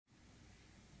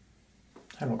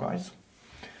Hello guys,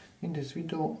 in this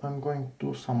video I'm going to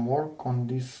do some work on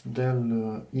this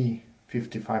DELL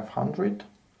E5500.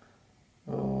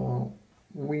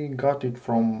 We got it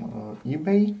from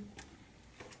eBay,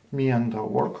 me and a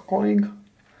work colleague.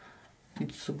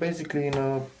 It's basically in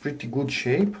a pretty good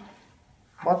shape,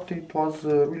 but it was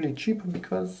really cheap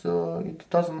because it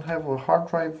doesn't have a hard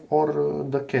drive or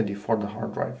the caddy for the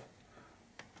hard drive.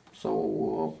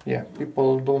 So yeah,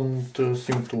 people don't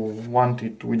seem to want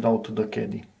it without the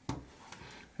caddy.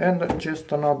 And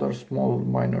just another small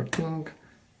minor thing,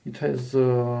 it has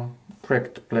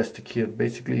cracked plastic here.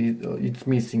 Basically it's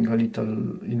missing a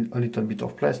little bit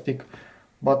of plastic,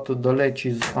 but the latch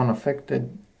is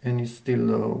unaffected and is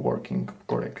still working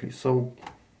correctly. So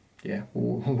yeah,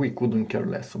 we couldn't care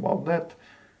less about that,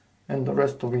 and the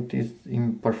rest of it is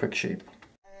in perfect shape.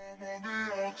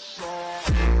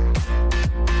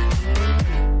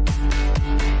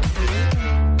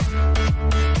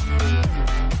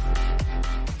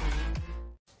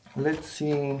 Let's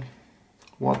see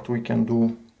what we can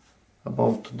do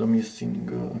about the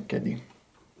missing caddy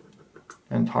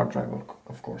and hard drive,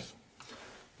 of course.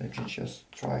 Let me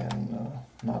just try and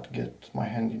not get my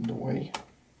hand in the way.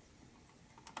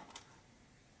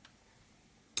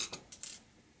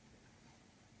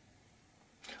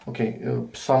 Okay,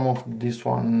 some of this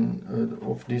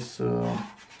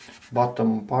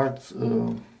bottom parts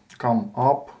come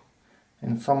up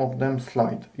and some of them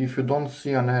slide. If you don't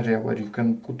see an area where you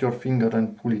can put your finger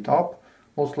and pull it up,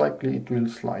 most likely it will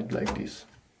slide like this.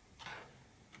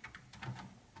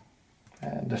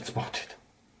 And that's about it.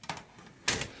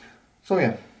 So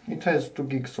yeah, it has 2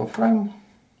 gigs of RAM,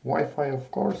 Wi-Fi of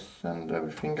course, and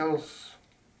everything else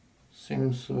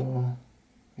seems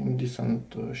in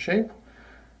decent shape,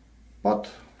 but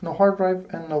no hard drive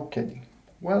and no caddy.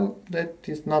 Well, that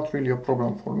is not really a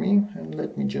problem for me, and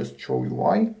let me just show you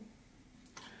why.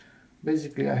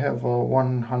 Basically I have a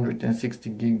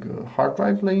 160 gig hard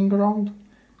drive laying around.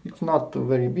 It's not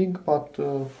very big, but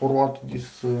for what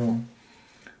this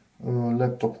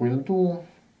laptop will do,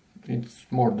 it's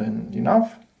more than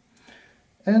enough.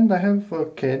 And I have a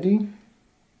caddy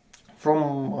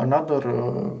from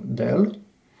another Dell.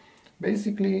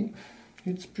 Basically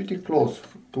it's pretty close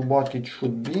to what it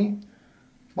should be,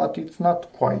 but it's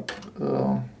not quite.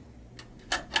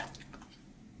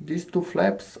 These 2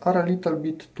 flaps are a little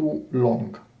bit too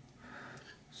long,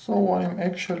 so I'm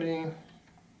actually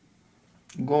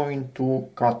going to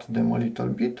cut them a little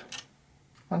bit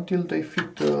until they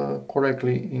fit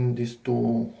correctly in these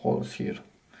 2 holes here,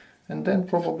 and then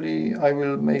probably I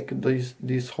will make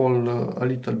this hole a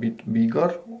little bit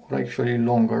bigger, or actually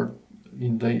longer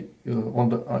in the on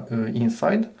the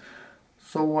inside,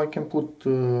 so I can put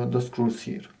the screws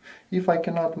here. If I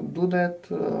cannot do that,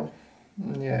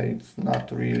 yeah, it's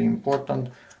not really important.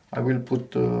 I will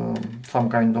put some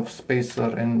kind of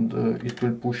spacer, and it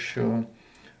will push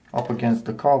up against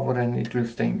the cover and it will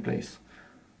stay in place.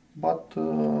 But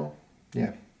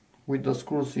yeah, with the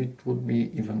screws it would be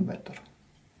even better.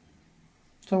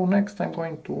 So next I'm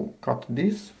going to cut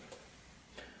this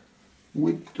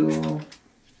with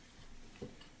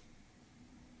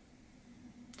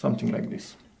something like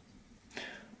this.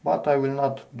 But I will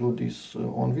not do this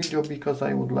on video because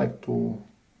I would like to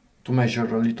measure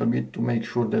a little bit to make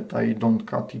sure that I don't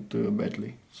cut it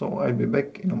badly. So I'll be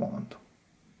back in a moment.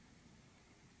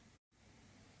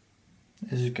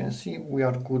 As you can see, we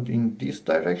are good in this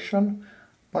direction,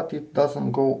 but it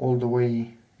doesn't go all the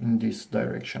way in this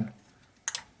direction.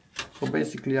 So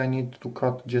basically I need to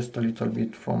cut just a little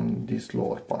bit from this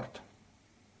lower part.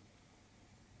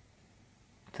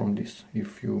 From this,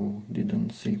 if you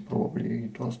didn't see, probably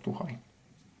it was too high.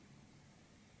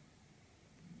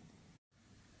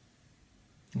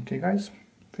 Okay guys,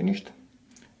 finished.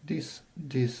 This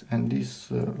and this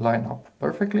line up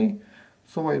perfectly,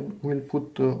 so I will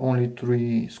put only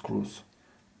 3 screws.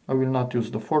 I will not use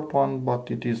the 4th one,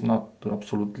 but it is not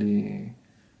absolutely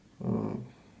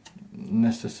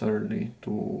necessarily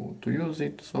to use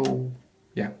it, so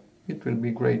yeah, it will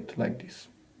be great like this.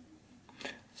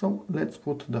 So let's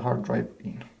put the hard drive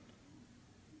in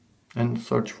and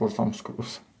search for some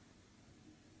screws.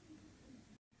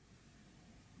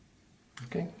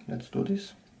 Okay, let's do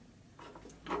this.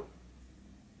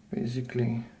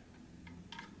 Basically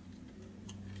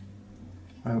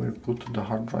I will put the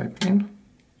hard drive in.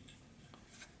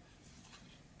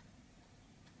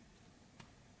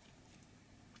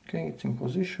 Okay, it's in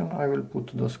position. I will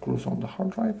put the screws on the hard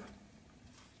drive.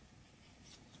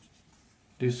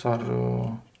 These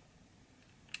are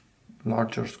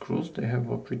larger screws, they have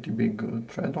a pretty big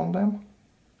thread on them.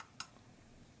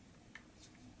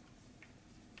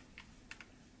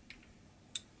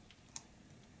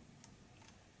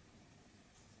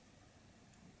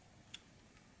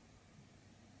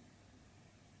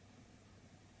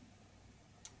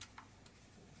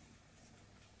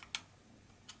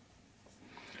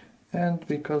 And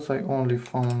because I only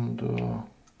found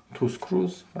 2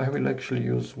 screws, I will actually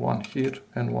use one here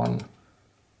and one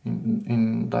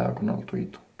in diagonal to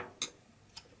it.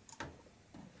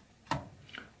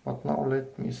 But now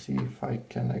let me see if I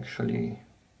can actually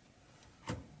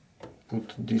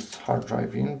put this hard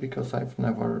drive in, because I've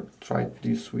never tried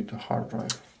this with a hard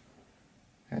drive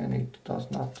and it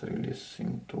does not really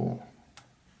seem to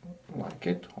like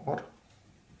it, or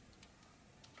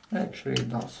actually it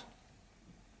does.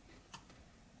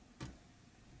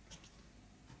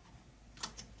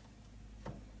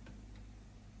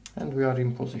 And we are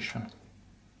in position.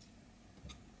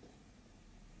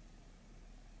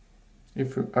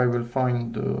 If I will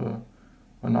find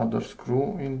another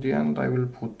screw in the end, I will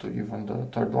put even the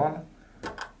third one,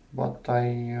 but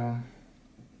I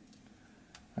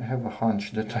have a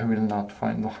hunch that I will not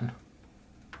find one.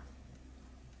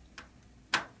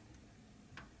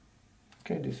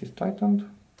 Okay, this is tightened.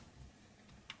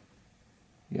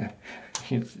 Yeah,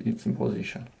 it's in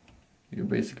position. You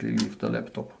basically lift the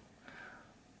laptop.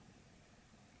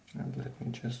 And let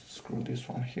me just screw this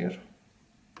one here.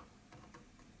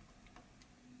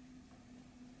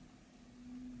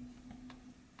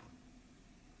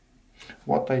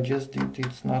 What I just did,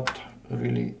 it's not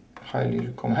really highly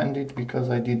recommended because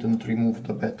I didn't remove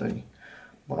the battery.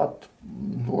 But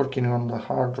working on the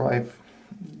hard drive,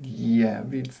 yeah,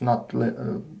 it's not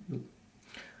on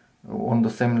the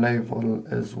same level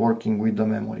as working with the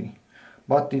memory.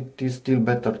 But it is still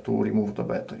better to remove the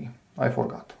battery. I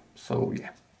forgot. So yeah,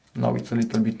 now it's a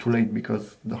little bit too late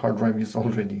because the hard drive is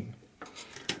already...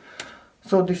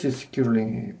 So this is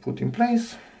securely put in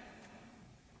place.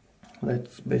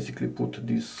 Let's basically put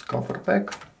this cover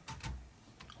back.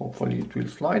 Hopefully it will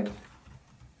slide.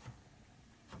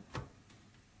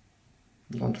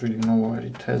 Don't really know where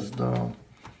it has the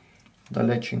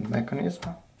latching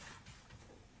mechanism.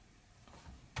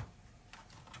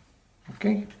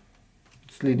 Okay,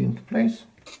 it slid into place.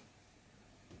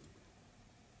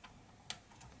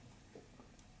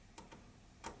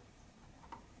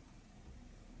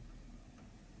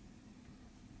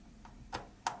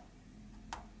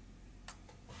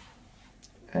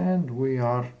 And we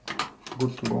are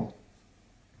good to go.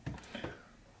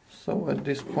 So at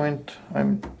this point,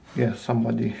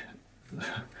 somebody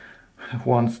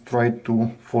once tried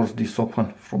to force this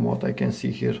open, from what I can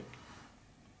see here.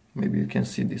 Maybe you can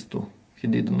see this too. He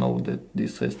didn't know that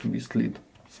this has to be slid.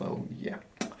 So yeah,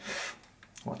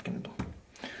 what can I do?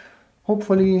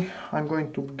 Hopefully I'm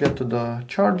going to get the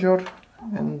charger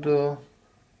and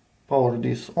power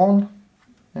this on,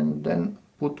 and then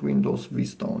put Windows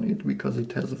Vista on it because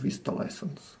it has a Vista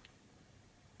license.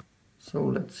 So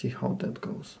let's see how that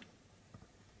goes.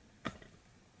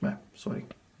 Sorry,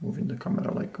 moving the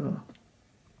camera like a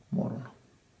moron.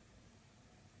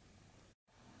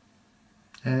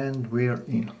 And we're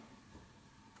in.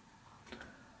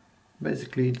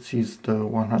 Basically it is the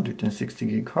 160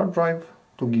 gig hard drive,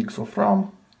 2 gigs of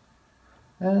RAM,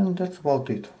 and that's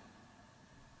about it.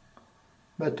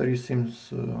 Battery seems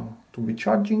to be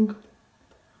charging.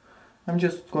 I'm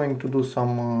just going to do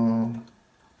some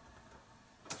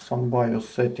BIOS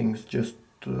settings just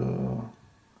to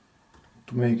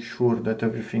make sure that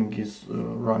everything is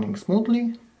running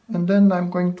smoothly, and then I'm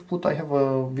going to put, I have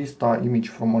a Vista image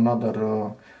from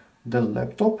another Dell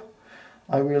laptop.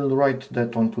 I will write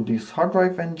that onto this hard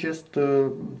drive and just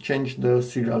change the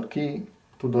serial key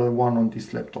to the one on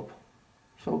this laptop.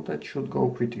 So that should go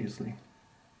pretty easily.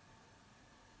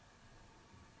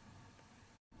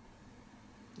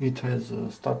 It has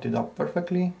started up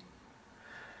perfectly.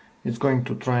 It's going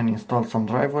to try and install some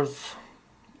drivers.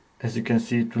 As you can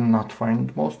see, it will not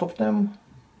find most of them.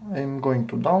 I'm going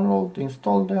to download,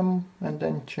 install them, and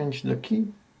then change the key,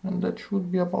 and that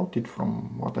should be about it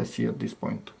from what I see at this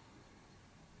point.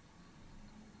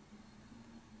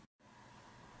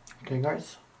 Okay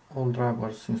guys, all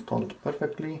drivers installed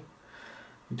perfectly.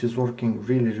 It is working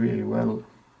really well,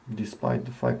 despite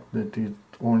the fact that it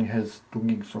only has 2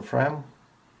 gigs of RAM.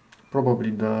 Probably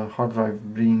the hard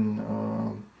drive being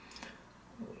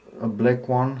a black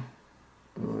one,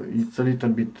 it's a little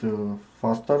bit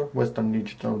faster. Western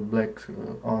Digital Black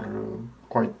are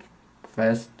quite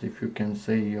fast, if you can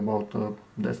say about the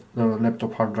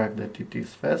laptop hard drive that it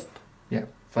is fast. Yeah,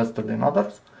 faster than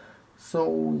others.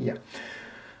 So yeah,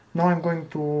 now I'm going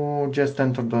to just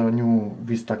enter the new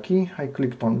Vista key. I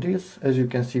clicked on this. As you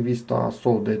can see, Vista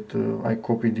saw that I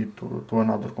copied it to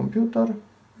another computer,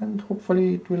 and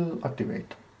hopefully it will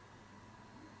activate.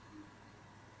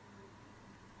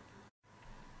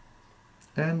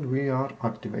 And we are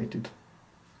activated.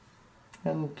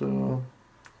 And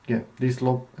yeah, this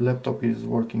laptop is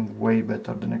working way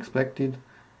better than expected.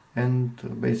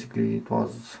 and basically it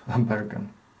was a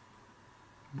bargain.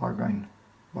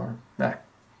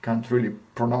 Can't really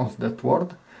pronounce that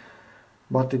word,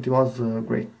 but it was a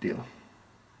great deal.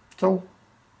 So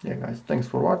yeah guys, thanks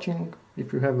for watching.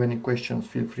 If you have any questions,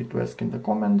 feel free to ask in the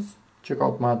comments. Check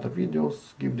out my other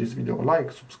videos, give this video a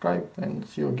like, subscribe, and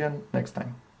see you again next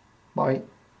time. Bye!